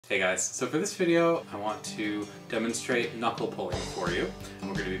Hey guys, so for this video I want to demonstrate knuckle pulling for you. And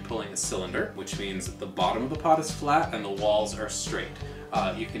we're going to be pulling a cylinder, which means that the bottom of the pot is flat and the walls are straight.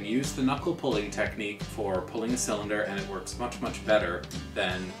 You can use the knuckle pulling technique for pulling a cylinder and it works much better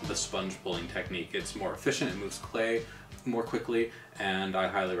than the sponge pulling technique. It's more efficient, it moves clay more quickly, and I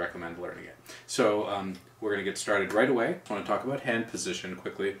highly recommend learning it. So we're going to get started right away. I want to talk about hand position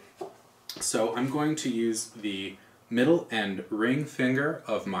quickly. So I'm going to use the middle and ring finger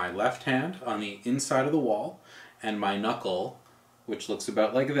of my left hand on the inside of the wall, and my knuckle, which looks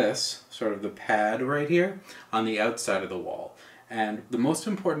about like this, sort of the pad right here, on the outside of the wall. And the most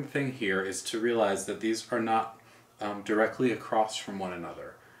important thing here is to realize that these are not directly across from one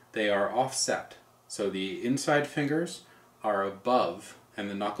another. They are offset. So the inside fingers are above and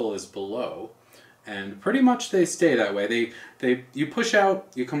the knuckle is below. And pretty much they stay that way. You push out,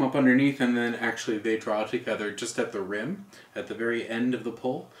 you come up underneath, and then actually they draw together just at the rim, at the very end of the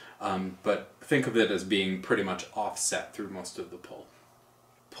pull. But think of it as being pretty much offset through most of the pull.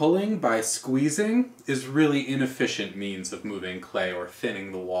 Pulling by squeezing is really inefficient means of moving clay or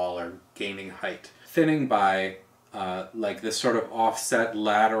thinning the wall or gaining height. Thinning by like this sort of offset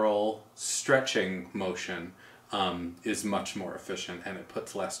lateral stretching motion is much more efficient, and it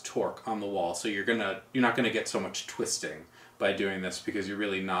puts less torque on the wall. So you're not gonna get so much twisting by doing this, because you're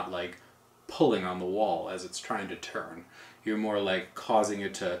really not like pulling on the wall as it's trying to turn. You're more like causing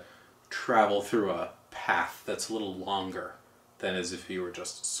it to travel through a path that's a little longer than as if you were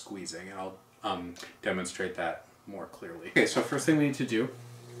just squeezing. And I'll demonstrate that more clearly. Okay, so first thing we need to do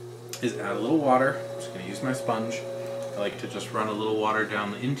is add a little water. I'm just gonna use my sponge. I like to just run a little water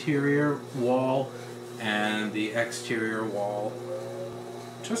down the interior wall and the exterior wall,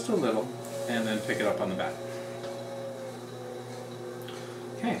 just a little, and then pick it up on the back.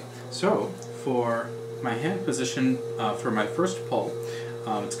 Okay, so for my hand position for my first pull,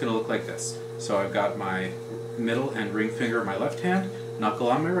 it's going to look like this. So I've got my middle and ring finger on my left hand,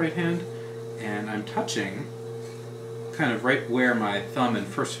 knuckle on my right hand, and I'm touching kind of right where my thumb and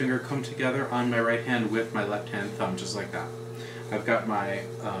first finger come together on my right hand with my left hand thumb, just like that. I've got my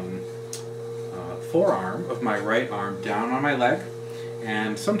forearm of my right arm down on my leg,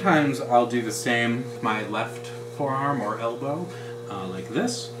 and sometimes I'll do the same with my left forearm or elbow, like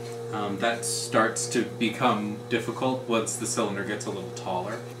this. That starts to become difficult once the cylinder gets a little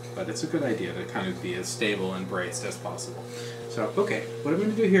taller, but it's a good idea to kind of be as stable and braced as possible. So, okay, what I'm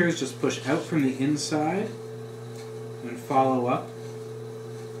going to do here is just push out from the inside and follow up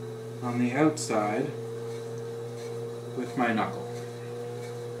on the outside with my knuckle.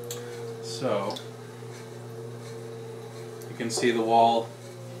 So you can see the wall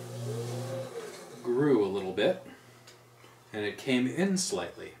grew a little bit and it came in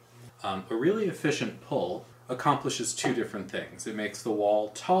slightly. A really efficient pull accomplishes two different things. It makes the wall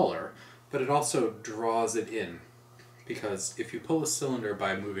taller, but it also draws it in, because if you pull a cylinder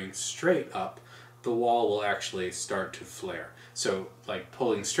by moving straight up, the wall will actually start to flare. So like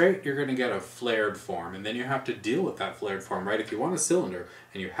pulling straight, you're going to get a flared form, and then you have to deal with that flared form, right? If you want a cylinder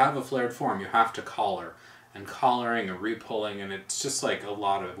and you have a flared form, you have to collar, and collaring and repulling, and it's just like a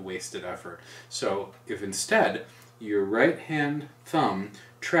lot of wasted effort. So if instead your right hand thumb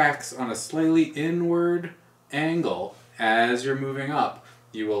tracks on a slightly inward angle as you're moving up,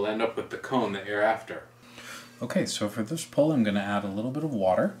 you will end up with the cone that you're after. Okay, so for this pull I'm going to add a little bit of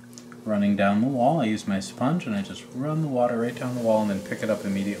water running down the wall. I use my sponge and I just run the water right down the wall and then pick it up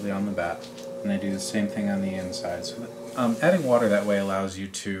immediately on the bat. And I do the same thing on the inside. So adding water that way allows you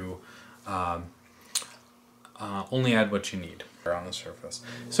to only add what you need on the surface.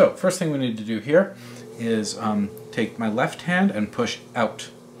 So first thing we need to do here is take my left hand and push out.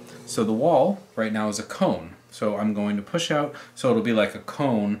 So the wall right now is a cone. So I'm going to push out so it'll be like a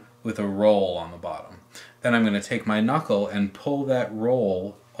cone with a roll on the bottom. Then I'm going to take my knuckle and pull that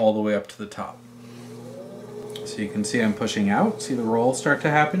roll all the way up to the top. So you can see I'm pushing out. See the roll start to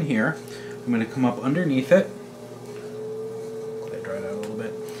happen here. I'm going to come up underneath it. Let it dry out a little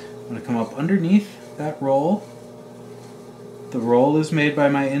bit. I'm going to come up underneath that roll. The roll is made by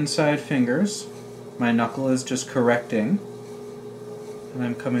my inside fingers. My knuckle is just correcting. And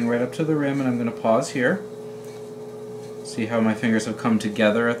I'm coming right up to the rim, and I'm going to pause here. See how my fingers have come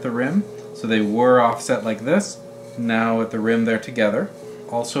together at the rim? So they were offset like this. Now at the rim they're together.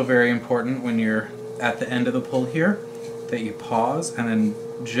 Also very important when you're at the end of the pull here, that you pause and then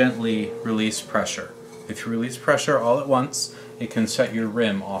gently release pressure. If you release pressure all at once, it can set your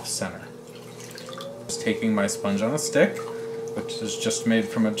rim off center. Just taking my sponge on a stick, which is just made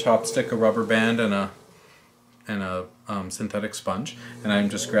from a chopstick, a rubber band, and a synthetic sponge, and I'm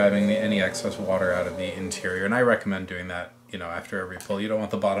just grabbing any excess water out of the interior, and I recommend doing that you know, after every pull. You don't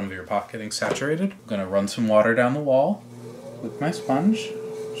want the bottom of your pot getting saturated. I'm gonna run some water down the wall with my sponge.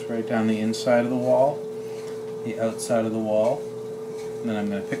 Just right down the inside of the wall, the outside of the wall. And then I'm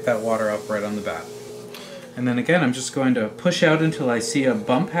gonna pick that water up right on the bat. And then again, I'm just going to push out until I see a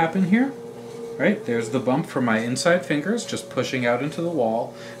bump happen here. Right, there's the bump for my inside fingers, just pushing out into the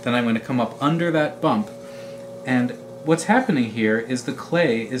wall. Then I'm going to come up under that bump. And what's happening here is the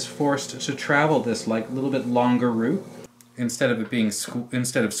clay is forced to travel this like little bit longer route. Instead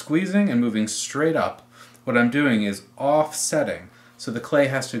of squeezing and moving straight up, what I'm doing is offsetting. So the clay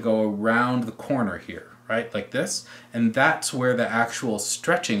has to go around the corner here, right, like this. And that's where the actual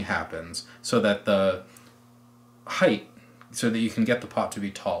stretching happens, so that the height, so that you can get the pot to be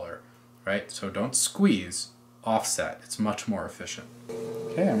taller. Right? So don't squeeze, offset. It's much more efficient.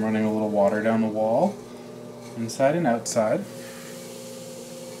 Okay, I'm running a little water down the wall, inside and outside.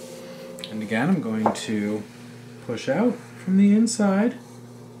 And again, I'm going to push out from the inside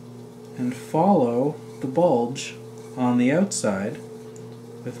and follow the bulge on the outside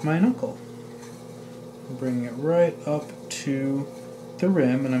with my knuckle. I'm bringing it right up to the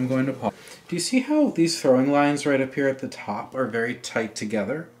rim, and I'm going to pop. Do you see how these throwing lines right up here at the top are very tight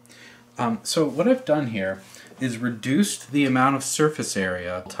together? So what I've done here is reduced the amount of surface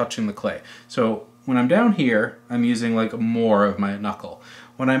area touching the clay. So when I'm down here, I'm using like more of my knuckle.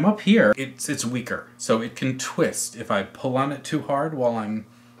 When I'm up here, it's weaker, so it can twist if I pull on it too hard while I'm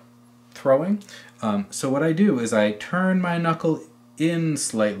throwing. So what I do is I turn my knuckle in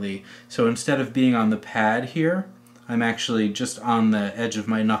slightly, so instead of being on the pad here, I'm actually just on the edge of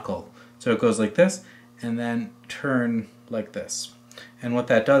my knuckle. So it goes like this, and then turn like this. And what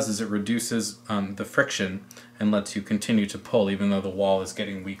that does is it reduces the friction and lets you continue to pull even though the wall is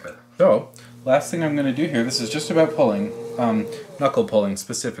getting weaker. So, last thing I'm going to do here, this is just about pulling, knuckle pulling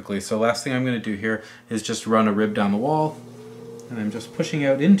specifically. So last thing I'm going to do here is just run a rib down the wall, and I'm just pushing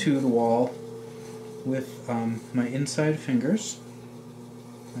out into the wall with my inside fingers.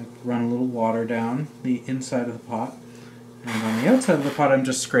 I run a little water down the inside of the pot, and on the outside of the pot I'm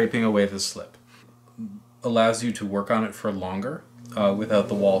just scraping away the slip. Allows you to work on it for longer without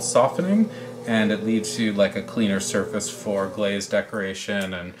the wall softening, and it leads to like a cleaner surface for glaze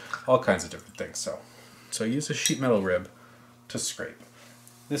decoration and all kinds of different things. So use a sheet metal rib to scrape.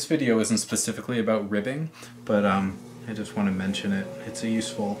 This video isn't specifically about ribbing, but I just want to mention it. It's a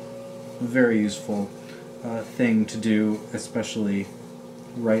useful, very useful thing to do, especially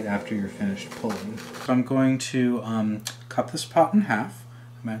right after you're finished pulling. So I'm going to cut this pot in half.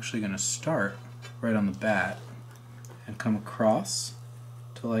 I'm actually going to start right on the bat and come across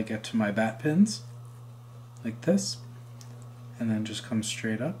till I get to my bat pins, like this, and then just come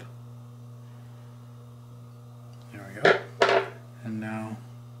straight up. There we go. And now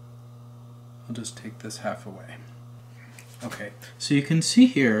I'll just take this half away. Okay, so you can see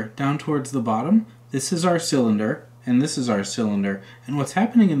here, down towards the bottom, this is our cylinder, and this is our cylinder, and what's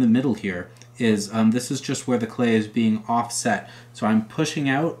happening in the middle here is this is just where the clay is being offset. So I'm pushing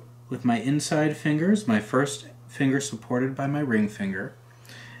out with my inside fingers, my first finger supported by my ring finger,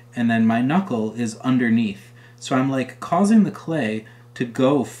 and then my knuckle is underneath. So I'm like causing the clay to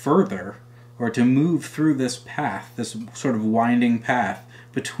go further, or to move through this path, this sort of winding path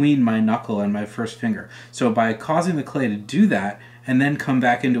between my knuckle and my first finger. So by causing the clay to do that, and then come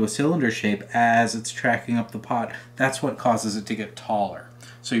back into a cylinder shape as it's tracking up the pot, that's what causes it to get taller.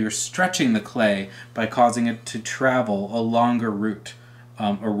 So you're stretching the clay by causing it to travel a longer route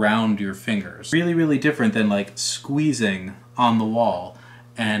around your fingers. Really, really different than like squeezing on the wall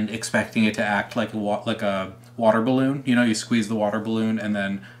and expecting it to act like a water balloon. You know, you squeeze the water balloon and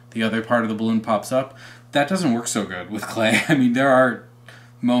then the other part of the balloon pops up. That doesn't work so good with clay. I mean, there are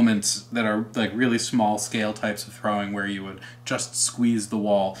moments that are like really small scale types of throwing where you would just squeeze the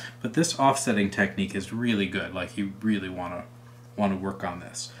wall, but this offsetting technique is really good. Like, you really want to work on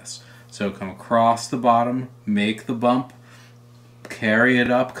this. So come across the bottom, make the bump, carry it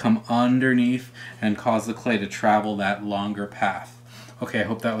up, come underneath, and cause the clay to travel that longer path. Okay, I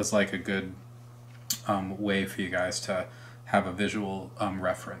hope that was like a good way for you guys to have a visual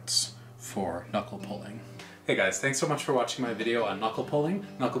reference for knuckle pulling. Hey guys, thanks so much for watching my video on knuckle pulling.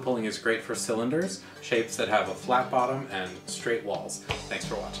 Knuckle pulling is great for cylinders, shapes that have a flat bottom and straight walls. Thanks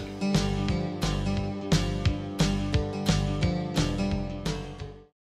for watching.